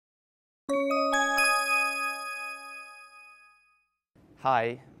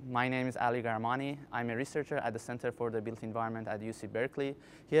Hi, my name is Ali Garmani. I'm a researcher at the Center for the Built Environment at UC Berkeley.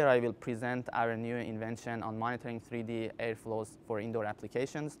 Here I will present our new invention on monitoring 3D airflows for indoor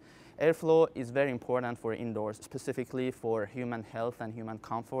applications. Airflow is very important for indoors, specifically for human health and human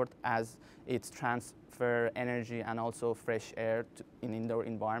comfort, as it transfers energy and also fresh air in indoor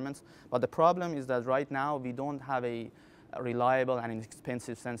environments. But the problem is that right now we don't have a reliable and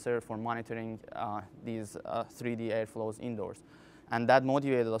inexpensive sensor for monitoring these 3D airflows indoors. And that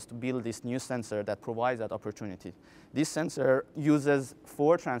motivated us to build this new sensor that provides that opportunity. This sensor uses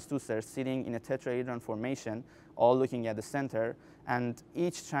 4 transducers sitting in a tetrahedron formation, all looking at the center, and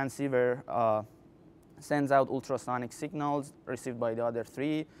each transceiver sends out ultrasonic signals received by the other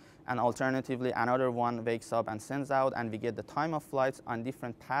 3, and alternatively another one wakes up and sends out, and we get the time of flights on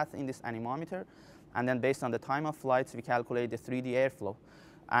different paths in this anemometer, and then based on the time of flights we calculate the 3D airflow.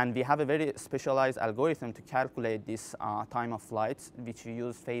 And we have a very specialized algorithm to calculate this time of flights, which we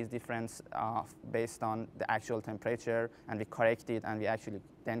use phase difference based on the actual temperature, and we correct it, and we actually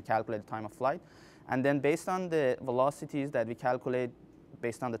then calculate the time of flight. And then based on the velocities that we calculate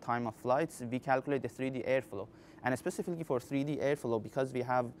based on the time of flights, we calculate the 3D airflow. And specifically for 3D airflow, because we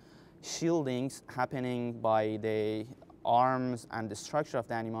have shieldings happening by the arms and the structure of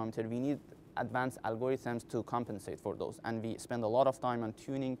the anemometer, we need advanced algorithms to compensate for those. And we spend a lot of time on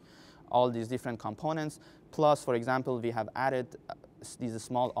tuning all these different components. Plus, for example, we have added these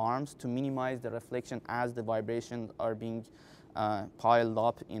small arms to minimize the reflection as the vibrations are being piled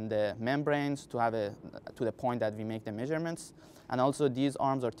up in the membranes to the point that we make the measurements. And also these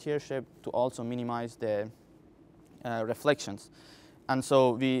arms are tear-shaped to also minimize the reflections. And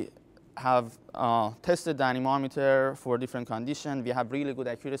so we have tested the anemometer for different conditions. We have really good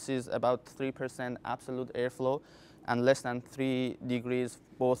accuracies, about 3% absolute airflow and less than 3 degrees,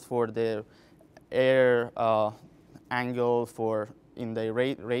 both for the air angle in the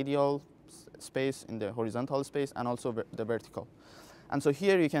radial space, in the horizontal space, and also the vertical. And so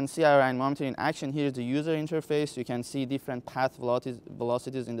here you can see our anemometer in action. Here is the user interface. You can see different path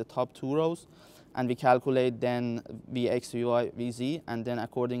velocities in the top 2 rows. And we calculate then Vx, Vy, Vz, and then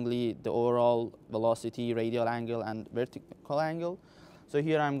accordingly the overall velocity, radial angle, and vertical angle. So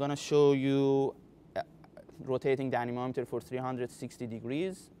here I'm going to show you rotating the anemometer for 360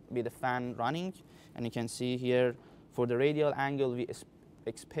 degrees with the fan running. And you can see here for the radial angle, we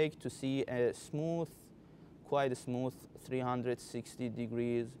expect to see a quite a smooth 360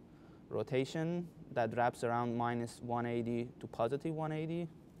 degrees rotation that wraps around -180 to +180.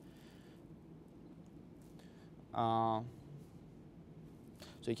 So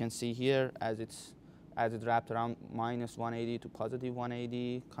you can see here as it wrapped around -180 to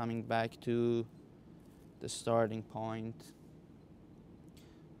 +180, coming back to the starting point.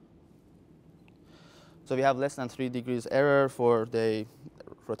 So we have less than 3 degrees error for the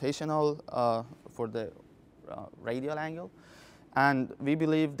rotational, for the radial angle. And we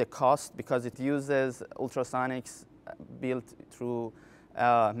believe the cost, because it uses ultrasonics built through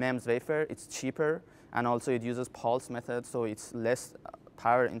MEMS wafer, it's cheaper. And also it uses pulse method, so it's less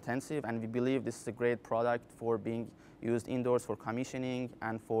power intensive. And we believe this is a great product for being used indoors for commissioning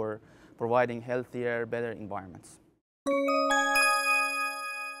and for providing healthier, better environments.